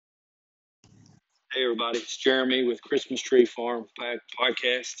Hey everybody, it's Jeremy with Christmas Tree Farm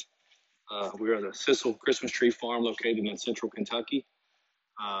Podcast. We are the Sissel Christmas Tree Farm located in Central Kentucky.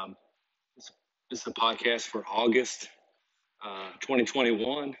 Um, this is a podcast for August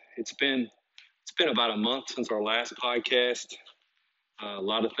 2021. It's been about a month since our last podcast. A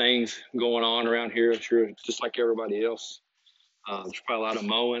lot of things going on around here. I'm sure just like everybody else. There's probably a lot of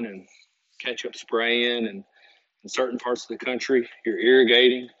mowing and catch up spraying, and in certain parts of the country, you're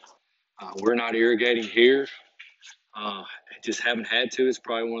irrigating. We're not irrigating here. I just haven't had to. It's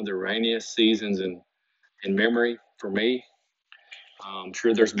probably one of the rainiest seasons in memory for me. I'm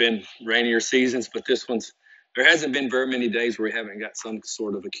sure there's been rainier seasons, but there hasn't been very many days where we haven't got some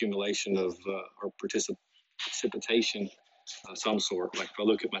sort of accumulation of or precipitation of some sort. Like if I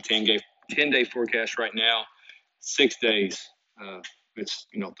look at my 10-day forecast right now, 6 days, it's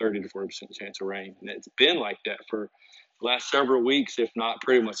 30 to 40% chance of rain, and it's been like that for the last several weeks, if not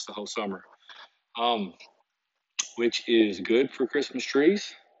pretty much the whole summer. Which is good for Christmas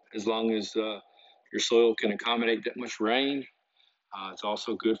trees as long as your soil can accommodate that much rain. It's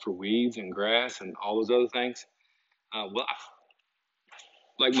also good for weeds and grass and all those other things. Well,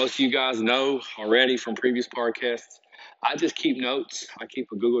 like most of you guys know already from previous podcasts, I just keep notes. I keep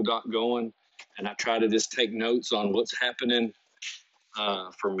a Google Doc going, and I try to just take notes on what's happening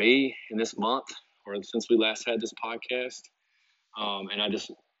for me in this month or since we last had this podcast. And I just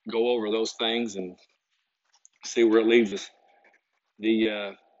go over those things and see where it leads us.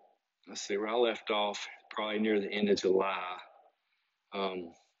 Let's see where I left off, probably near the end of July.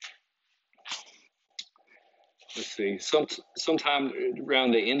 Let's see, sometime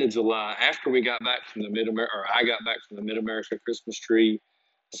around the end of July, after we got back from the I got back from the Mid America Christmas Tree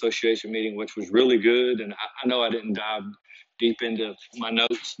Association meeting, which was really good. And I know I didn't dive deep into my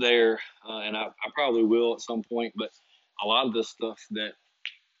notes there, and I probably will at some point. But a lot of the stuff that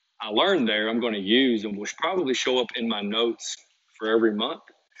I learned there, I'm going to use and will probably show up in my notes for every month.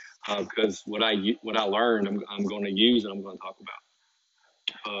 Because what I learned, I'm going to use and I'm going to talk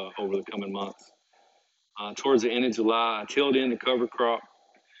about over the coming months. Towards the end of July, I tilled in the cover crop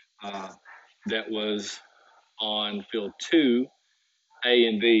that was on field 2, A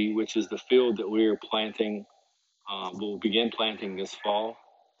and B, which is the field that we're planting. We'll begin planting this fall,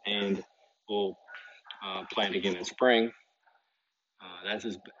 and we'll plant again in spring. That's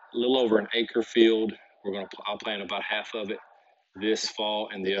a little over an acre field. I'll plant about half of it this fall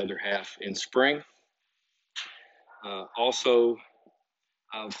and the other half in spring. Also,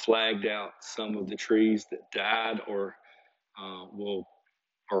 I've flagged out some of the trees that died or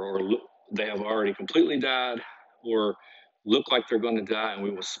they have already completely died or look like they're going to die, and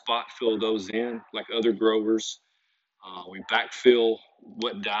we will spot fill those in like other growers. We backfill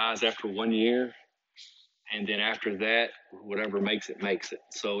what dies after 1 year, and then after that, whatever makes it, makes it.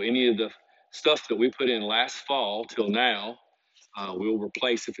 So any of the stuff that we put in last fall till now, we'll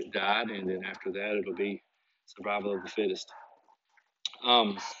replace if it died, and then after that, it'll be survival of the fittest.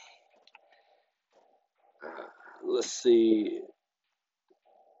 Let's see.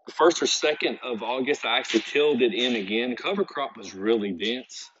 The 1st or 2nd of August, I actually tilled it in again. Cover crop was really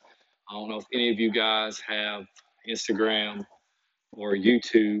dense. I don't know if any of you guys have Instagram or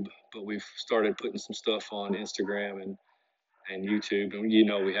YouTube, but we've started putting some stuff on Instagram and YouTube. And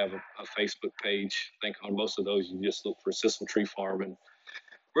we have a Facebook page. I think on most of those, you just look for Sissel Tree Farm, and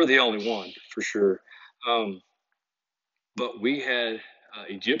we're the only one for sure. But we had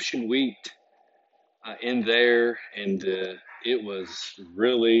Egyptian wheat in there, and it was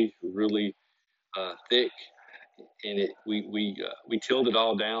really, really thick. And we tilled it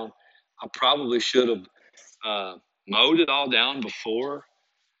all down. I probably should have mowed it all down before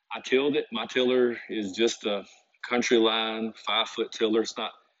I tilled it. My tiller is just a country line 5-foot tiller. It's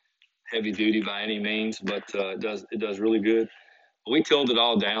not heavy duty by any means, but it does really good. But we tilled it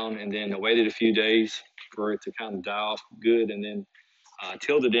all down, and then I waited a few days for it to kind of die off good, and then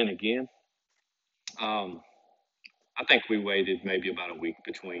tilled it in again. I think we waited maybe about a week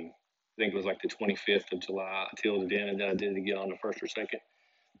between. I think it was like the 25th of July. I tilled it in, and then I did it again on the 1st or 2nd.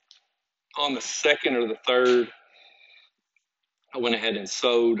 On the 2nd or the 3rd, I went ahead and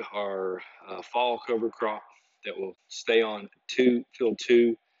sowed our fall cover crop that will stay on field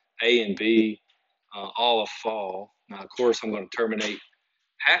 2, A and B, all of fall. Now, of course, I'm going to terminate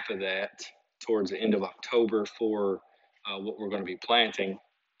half of that towards the end of October for what we're going to be planting.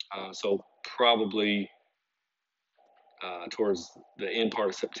 So probably towards the end part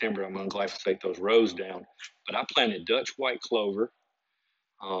of September, I'm going to glyphosate those rows down. But I planted Dutch white clover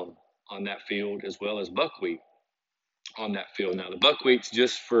on that field, as well as buckwheat on that field. Now, the buckwheat's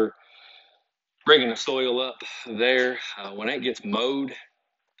just for bringing the soil up there. When it gets mowed,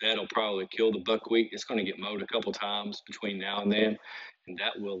 that'll probably kill the buckwheat. It's going to get mowed a couple times between now and then, and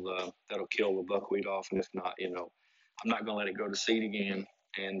that'll kill the buckwheat off. And if not, I'm not going to let it go to seed again,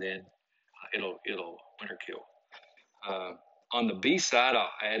 and then it'll winter kill. On the B side, I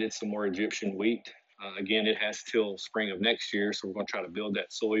added some more Egyptian wheat. Again, it has till spring of next year, so we're going to try to build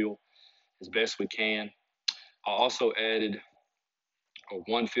that soil as best we can. I also added a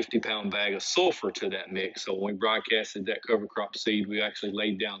 150-pound bag of sulfur to that mix. So when we broadcasted that cover crop seed, we actually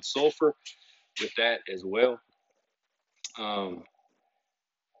laid down sulfur with that as well. And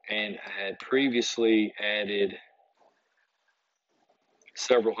I had previously added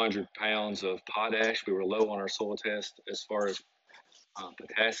several hundred pounds of potash. We were low on our soil test as far as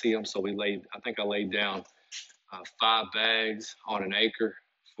potassium, so I think I laid down 5 bags on an acre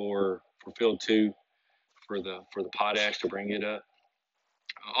for field 2 for the potash to bring it up.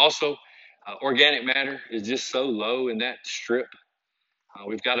 Also, organic matter is just so low in that strip.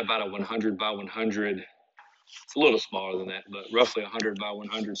 We've got about a 100 by 100. It's a little smaller than that, but roughly 100 by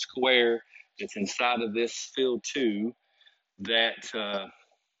 100 square. It's inside of this field 2 that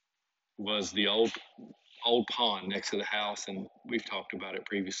was the old pond next to the house, and we've talked about it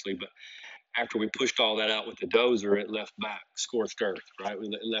previously. But after we pushed all that out with the dozer, it left back scorched earth, right?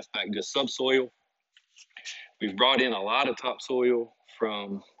 It left back just subsoil. We've brought in a lot of topsoil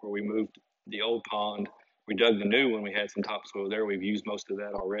from where we moved the old pond. We dug the new one. We had some topsoil there. We've used most of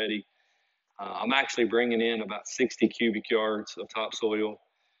that already. I'm actually bringing in about 60 cubic yards of topsoil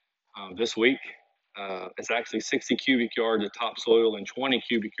this week. It's actually 60 cubic yards of topsoil and 20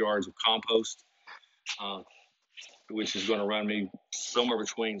 cubic yards of compost, which is going to run me somewhere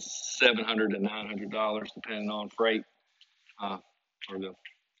between $700 and $900, depending on freight or the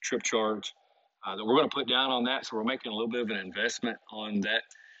trip charge that we're going to put down on that. So we're making a little bit of an investment on that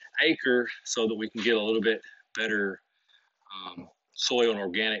acre so that we can get a little bit better soil and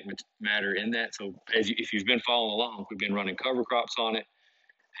organic matter in that. So if you've been following along, we've been running cover crops on it,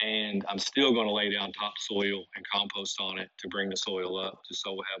 and I'm still going to lay down topsoil and compost on it to bring the soil up, just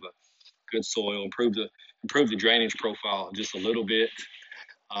so we'll have a good soil, improve the drainage profile just a little bit,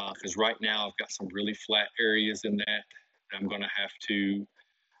 because right now I've got some really flat areas in that I'm going to have to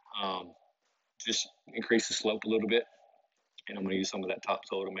just increase the slope a little bit, and I'm going to use some of that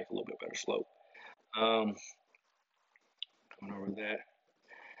topsoil to make a little bit better slope. Going over that.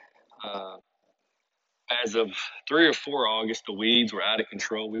 As of 3 or 4 August, the weeds were out of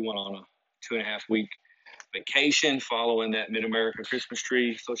control. We went on a 2.5-week vacation following that Mid-America Christmas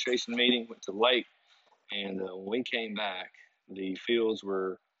Tree Association meeting, went to the lake, and when we came back, the fields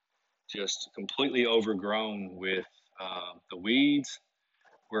were just completely overgrown with the weeds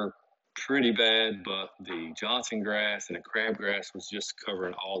were pretty bad, but the Johnson grass and the crabgrass was just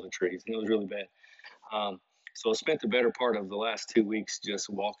covering all the trees, and it was really bad. So I spent the better part of the last 2 weeks just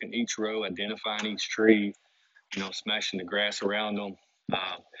walking each row, identifying each tree, smashing the grass around them.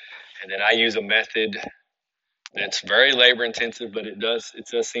 And then I use a method that's very labor intensive, but it does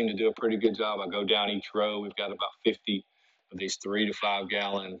seem to do a pretty good job. I go down each row. We've got about 50 of these 3 to 5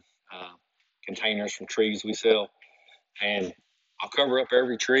 gallon containers from trees we sell. And I'll cover up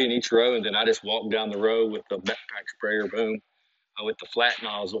every tree in each row, and then I just walk down the row with the backpack sprayer, boom, with the flat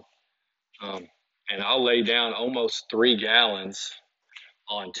nozzle. And I'll lay down almost 3 gallons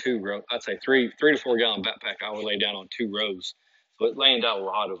on 2 rows. I'd say 3 to 4 gallon backpack I would lay down on 2 rows. So it laid out a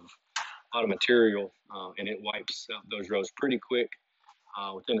lot of material, and it wipes out those rows pretty quick.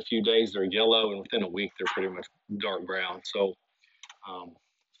 Within a few days, they're yellow, and within a week, they're pretty much dark brown. So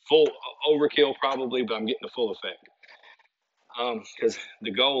full overkill probably, but I'm getting the full effect. Because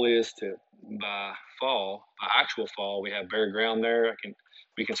the goal is to, by actual fall, we have bare ground there.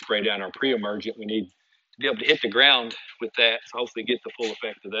 We can spray down our pre-emergent. We need to be able to hit the ground with that, so hopefully get the full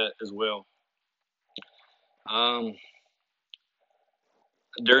effect of that as well.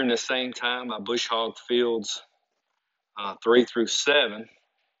 During the same time, I bush hogged fields 3 through 7.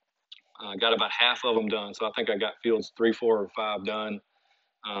 Got about half of them done, so I think I got fields 3, 4, or 5 done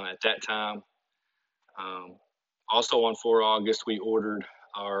at that time. Also on 4 August, we ordered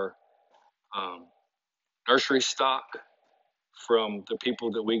our nursery stock from the people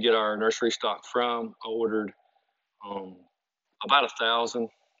that we get our nursery stock from. I ordered about 1,000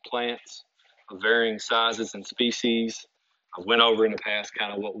 plants of varying sizes and species. I went over in the past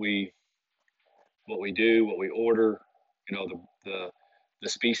kind of what we do, what we order, the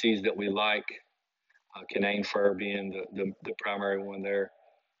species that we like, Canaan fir being the primary one there.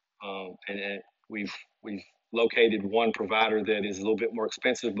 And we've located one provider that is a little bit more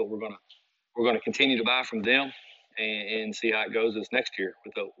expensive, but we're gonna continue to buy from them and see how it goes this next year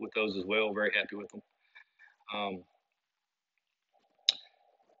with those as well. Very happy with them.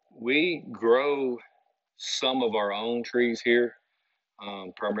 we grow some of our own trees here,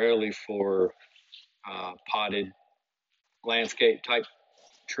 primarily for potted landscape type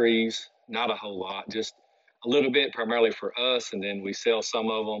trees. Not a whole lot, just a little bit, primarily for us, and then we sell some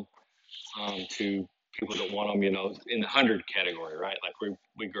of them to people that want them, in the 100 category, right? Like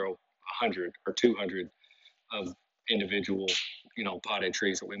we grow 100 or 200 of individual, potted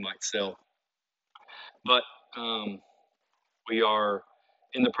trees that we might sell. But we are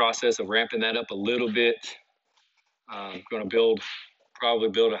in the process of ramping that up a little bit. Going to probably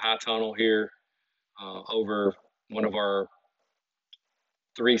build a high tunnel here over one of our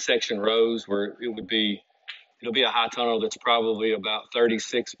 3-section rows where it'll be a high tunnel that's probably about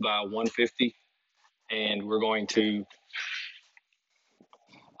 36 by 150, and we're going to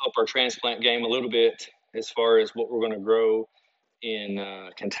up our transplant game a little bit as far as what we're going to grow in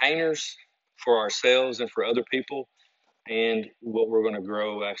containers for ourselves and for other people, and what we're going to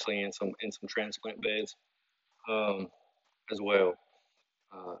grow actually in some transplant beds as well.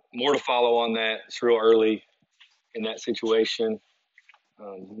 More to follow on that. It's real early in that situation.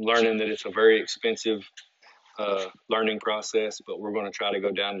 Learning that it's a very expensive learning process, but we're going to try to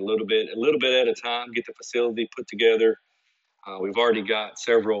go down a little bit at a time, get the facility put together. We've already got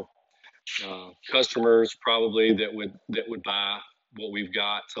several customers probably that would buy what we've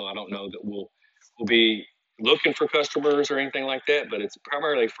got. So I don't know that we'll be looking for customers or anything like that, but it's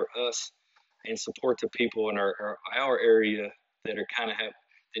primarily for us and support the people in our area that are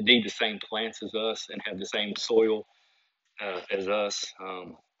that need the same plants as us and have the same soil as us.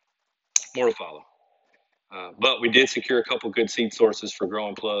 More to follow. But we did secure a couple good seed sources for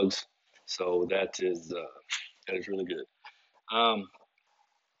growing plugs, so that is really good.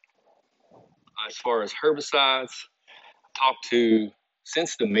 As far as herbicides,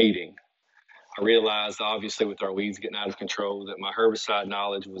 since the meeting, I realized obviously with our weeds getting out of control that my herbicide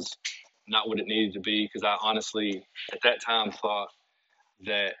knowledge was not what it needed to be, because I honestly at that time thought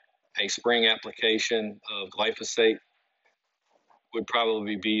that a spring application of glyphosate would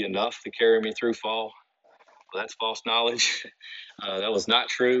probably be enough to carry me through fall. Well, that's false knowledge. That was not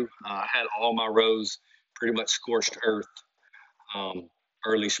true. I had all my rows pretty much scorched earth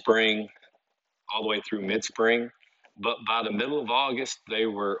early spring all the way through mid-spring. But by the middle of August, they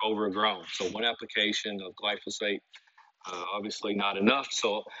were overgrown. So one application of glyphosate, obviously not enough.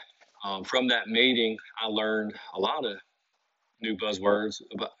 So from that meeting, I learned a lot of new buzzwords,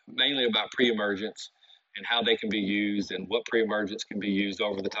 mainly about pre-emergence and how they can be used and what pre-emergence can be used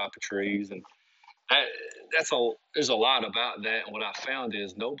over the top of trees. And there's a lot about that. And what I found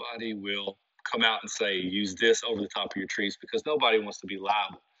is nobody will come out and say, use this over the top of your trees, because nobody wants to be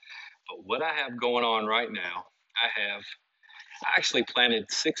liable. But what I have going on right now, I actually planted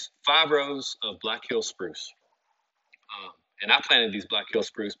 5 rows of Black Hill spruce. And I planted these Black Hill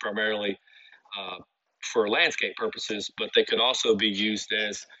spruce primarily for landscape purposes, but they could also be used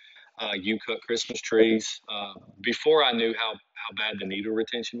as U-cut Christmas trees. Before I knew how bad the needle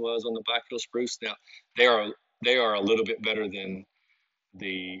retention was on the Black Hill spruce. Now they are a little bit better than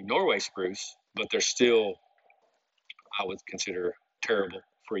the Norway spruce, but they're still, I would consider, terrible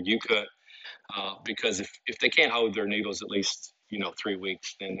for U-cut. Because if they can't hold their needles at least 3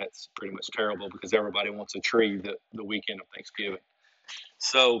 weeks, then that's pretty much terrible, because everybody wants a tree the weekend of Thanksgiving.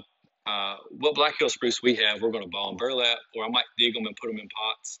 So what Black Hill spruce we have, we're going to ball and burlap, or I might dig them and put them in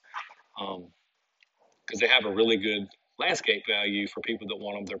pots, because they have a really good landscape value for people that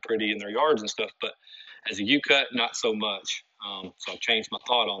want them. They're pretty in their yards and stuff, but as a U-cut, not so much. So I've changed my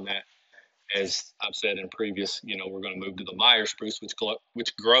thought on that. As I've said in previous, we're going to move to the Meyer spruce,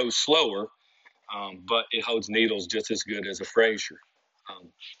 which grows slower, but it holds needles just as good as a Fraser,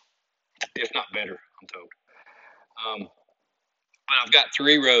 if not better, I'm told. But I've got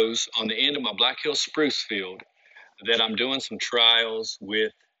 3 rows on the end of my Black Hill spruce field that I'm doing some trials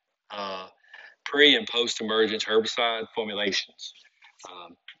with pre- and post-emergence herbicide formulations.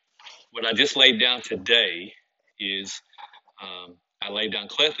 What I just laid down today is I laid down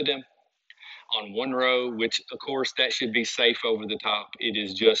clethodim on 1 row, which of course that should be safe over the top. It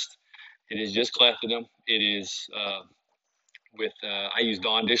is just clethodim. It is I use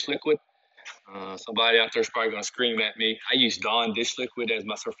Dawn dish liquid. Somebody out there is probably going to scream at me. I use Dawn dish liquid as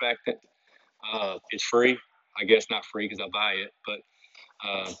my surfactant. It's free. I guess not free because I buy it, but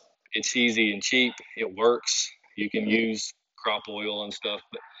it's easy and cheap. It works. You can use crop oil and stuff,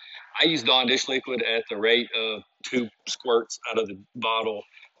 but I use Dawn dish liquid at the rate of 2 squirts out of the bottle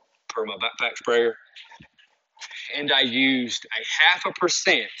per my backpack sprayer. And I used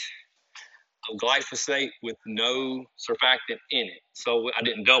 0.5% of glyphosate with no surfactant in it. So I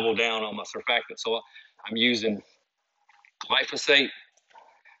didn't double down on my surfactant. So I'm using glyphosate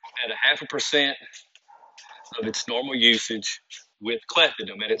at a 0.5% of its normal usage with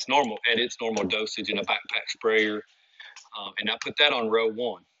clethodim at its normal dosage in a backpack sprayer, and I put that on row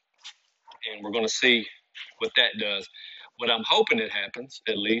 1, and we're going to see what that does. What I'm hoping it happens,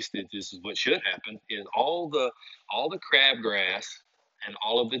 at least this is what should happen, is all the crabgrass and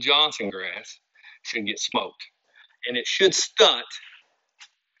all of the Johnson grass should get smoked, and it should stunt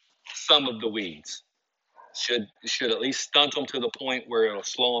some of the weeds. Should at least stunt them to the point where it'll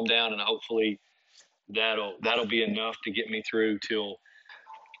slow them down, and hopefully that'll be enough to get me through till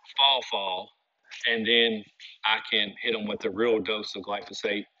fall, and then I can hit them with a real dose of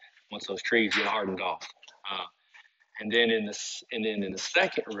glyphosate once those trees get hardened off. And then in the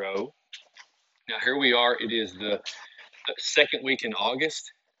second row, now here we are. It is the second week in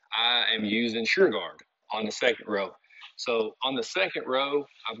August. I am using SureGuard on the second row. So on the second row,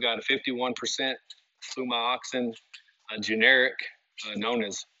 I've got a 51% flumioxin, a generic known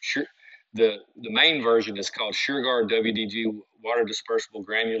as the main version is called SureGuard WDG water dispersible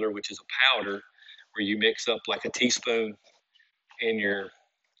granular, which is a powder where you mix up like a teaspoon in your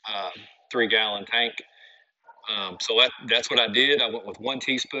 3-gallon tank. So that's what I did. I went with 1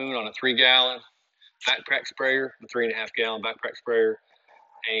 teaspoon on a 3-gallon backpack sprayer, a 3.5-gallon backpack sprayer,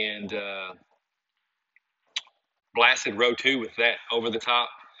 and blasted row 2 with that over the top.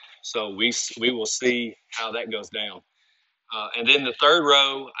 So we will see how that goes down. And then the third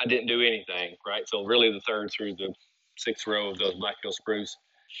row, I didn't do anything, right? So really the third through the 6th row of those Black Hill spruce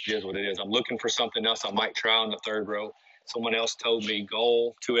is what it is. I'm looking for something else I might try on the third row. Someone else told me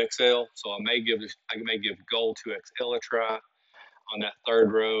Goal 2XL, so I may give Goal 2XL a try on that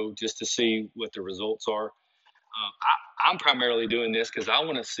third row just to see what the results are. I'm primarily doing this because I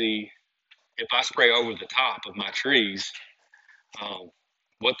want to see if I spray over the top of my trees,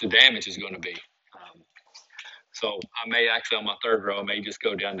 what the damage is going to be. So I may actually, on my third row, I may just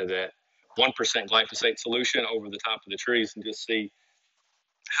go down to that 1% glyphosate solution over the top of the trees and just see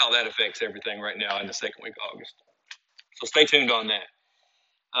how that affects everything right now in the second week of August. So stay tuned on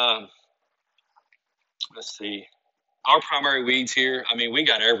that. Let's see. Our primary weeds here, I mean, we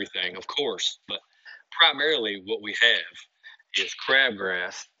got everything, of course, but primarily what we have is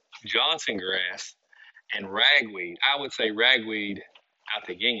crabgrass, Johnson grass, and ragweed. I would say ragweed out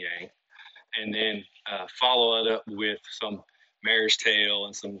the yin-yang, and then follow it up with some mare's tail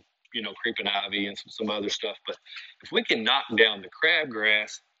and some, creeping ivy and some other stuff. But if we can knock down the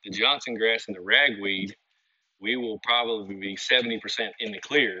crabgrass, the Johnson grass, and the ragweed, we will probably be 70% in the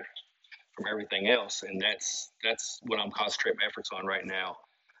clear from everything else, and that's what I'm concentrating my efforts on right now.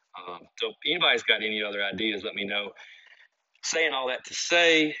 So if anybody's got any other ideas, let me know. Saying all that to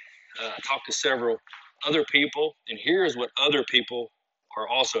say, I talked to several other people, and here's what other people are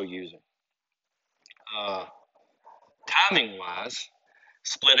also using. Timing-wise,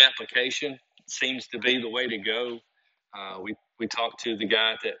 split application seems to be the way to go. We talked to the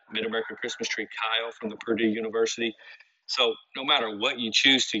guy at that Mid-America Christmas Tree, Kyle from the Purdue University. So no matter what you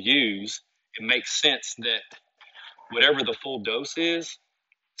choose to use, it makes sense that whatever the full dose is,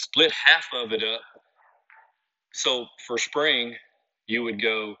 split half of it up. So for spring, you would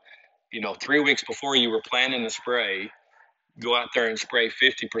go, 3 weeks before you were planning to spray, go out there and spray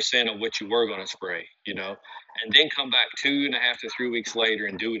 50% of what you were going to spray, and then come back 2.5 to 3 weeks later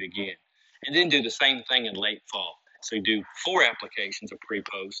and do it again. And then do the same thing in late fall. So you do 4 applications of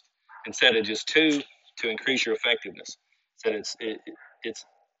pre-post instead of just 2 to increase your effectiveness. So it's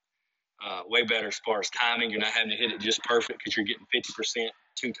way better as far as timing. You're not having to hit it just perfect because you're getting 50%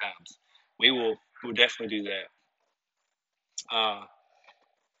 2 times. We'll definitely do that.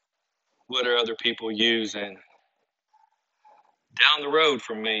 What are other people using? Down the road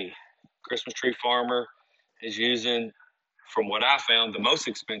from me, Christmas Tree Farmer is using, from what I found, the most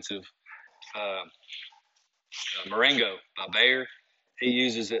expensive Marengo by Bayer. He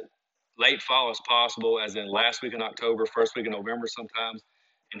uses it late fall as possible, as in last week in October, first week in November sometimes,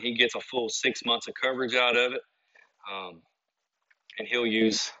 and he gets a full 6 months of coverage out of it. And he'll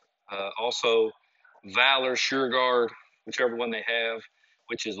use also Valor, SureGuard, whichever one they have,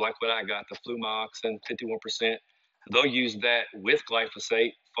 which is like what I got, the flumioxin, 51%. They'll use that with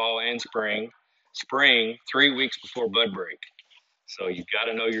glyphosate, fall and spring. Spring, 3 weeks before bud break. So you've got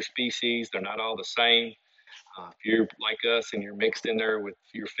to know your species. They're not all the same. If you're like us and you're mixed in there with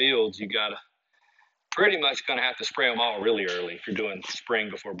your fields, you got to pretty much going to have to spray them all really early if you're doing spring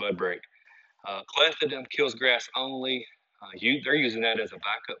before bud break. Clethodim kills grass only. They're using that as a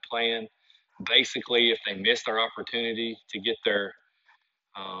backup plan. Basically, if they miss their opportunity to get their,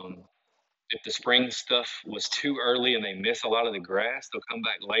 if the spring stuff was too early and they miss a lot of the grass, they'll come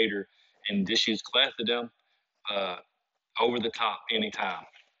back later and just use Clethodim over the top anytime.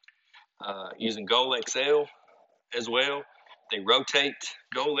 using Goal XL as well. They rotate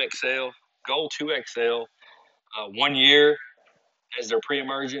Goal XL, Goal 2XL 1 year as their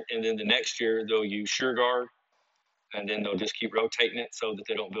pre-emergent, and then the next year they'll use SureGuard, and then they'll just keep rotating it so that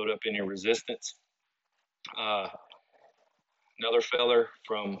they don't build up any resistance. Another feller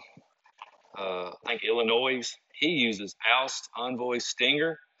from I think Illinois, he uses Alst Envoy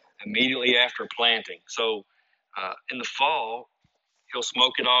Stinger immediately after planting. So in the fall, he'll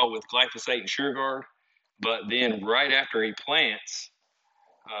smoke it all with glyphosate and SureGuard, but then right after he plants,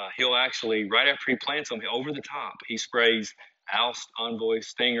 he'll actually, right after he plants them, over the top, he sprays Alst Envoy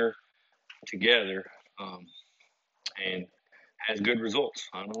Stinger together, and has good results.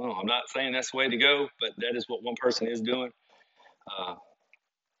 I don't know. I'm not saying that's the way to go, but that is what one person is doing.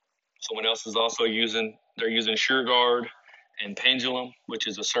 Someone else is also they're using SureGuard and Pendulum, which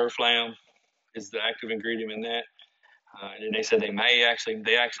is a Surflam, is the active ingredient in that. And then they said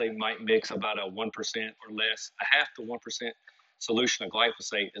they actually might mix about a 1% or less, a half to 1% solution of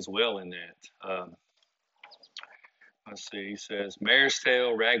glyphosate as well in that. Let's see, he says mare's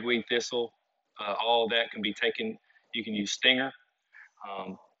tail, ragweed thistle, all that can be taken. You can use Stinger.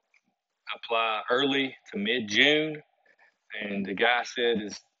 Apply early to mid-June. And the guy said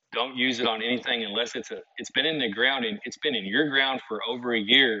is don't use it on anything unless it's been in the ground and it's been in your ground for over a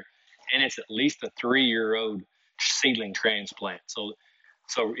year, and it's at least a 3-year-old seedling transplant. So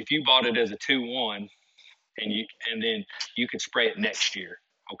if you bought it as a 2-1, and then you could spray it next year.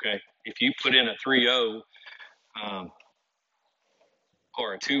 Okay, if you put in a 3-0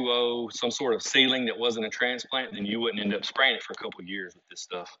 or a 2-0, some sort of seedling that wasn't a transplant, then you wouldn't end up spraying it for a couple of years with this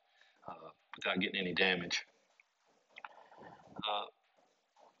stuff without getting any damage.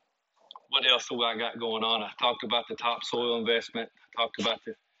 What else do I got going on? I talked about the topsoil investment. I talked about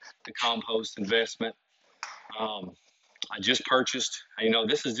the compost investment. I just purchased,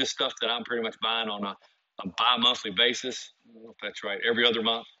 this is just stuff that I'm pretty much buying on a bi-monthly basis. I don't know if that's right, every other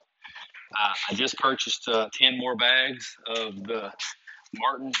month. I just purchased 10 more bags of the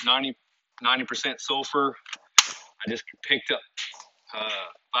Martin 90% sulfur. I just picked up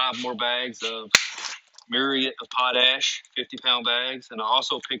 5 more bags of Muriate of potash, 50-pound bags. And I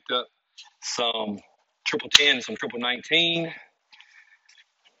also picked up some triple 10, some triple 19.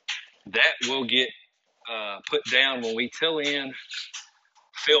 That will get put down when we till in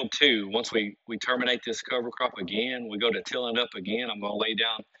field 2. Once we terminate this cover crop again, we go to tilling up again. I'm going to lay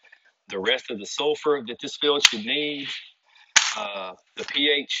down the rest of the sulfur that this field should need. The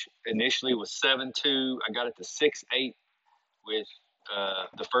pH initially was 7.2. I got it to 6.8 with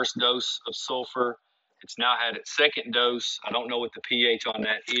the first dose of sulfur. It's now had its second dose. I don't know what the pH on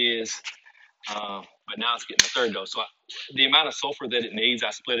that is, but now it's getting the third dose. So the amount of sulfur that it needs,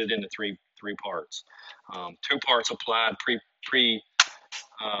 I split it into three parts. 2 parts applied pre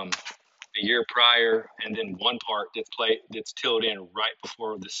the year prior, and then 1 part that's tilled in right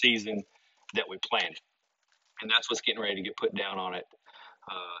before the season that we planted. And that's what's getting ready to get put down on it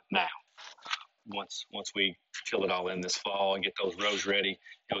now. Once we till it all in this fall and get those rows ready,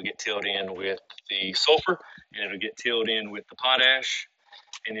 it'll get tilled in with the sulfur, and it'll get tilled in with the potash,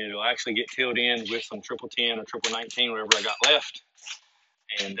 and it'll actually get tilled in with some triple 10 or triple 19, whatever I got left.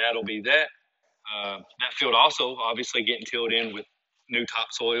 And that'll be that. That field also obviously getting tilled in with new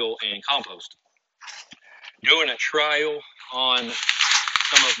topsoil and compost. Doing a trial on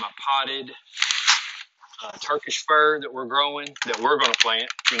some of my potted Turkish fir that we're growing, that we're going to plant,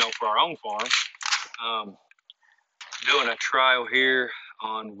 for our own farm. Doing a trial here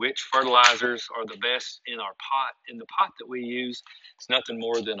on which fertilizers are the best in our pot. In the pot that we use, it's nothing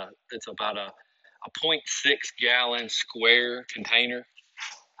more than it's about a 0.6 gallon square container.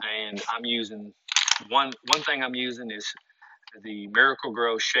 And I'm using, one thing I'm using is the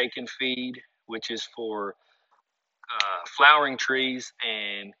Miracle-Gro Shake and Feed, which is for flowering trees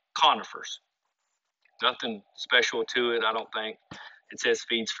and conifers. Nothing special to it, I don't think. It says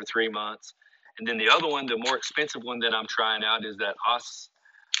feeds for 3 months. And then the other one, the more expensive one that I'm trying out, is that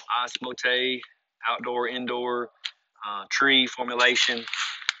Osmote outdoor indoor tree formulation.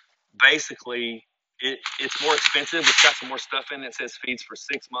 Basically, it's more expensive. It's got some more stuff in it. It says feeds for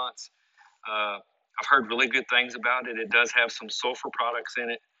 6 months. I've heard really good things about it. It does have some sulfur products in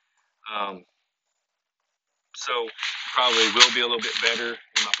it. So probably will be a little bit better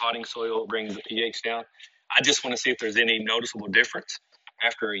in my potting soil, bringing the pH down. I just want to see if there's any noticeable difference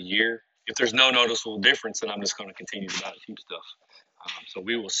after a year. If there's no noticeable difference, then I'm just going to continue to buy the cheap stuff. So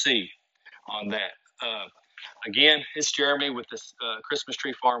we will see on that. Again, it's Jeremy with this Christmas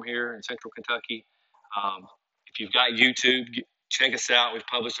tree farm here in Central Kentucky. If you've got YouTube, check us out. We've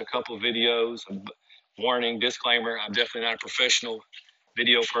published a couple of videos. Warning, disclaimer, I'm definitely not a professional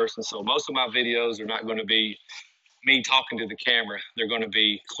video person. So most of my videos are not going to be me talking to the camera. They're going to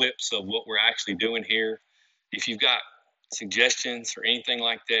be clips of what we're actually doing here. If you've got suggestions or anything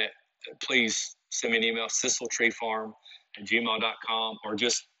like that, please send me an email, ceciltreefarm@gmail.com, or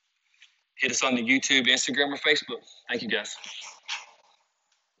just hit us on the YouTube, Instagram, or Facebook. Thank you, guys.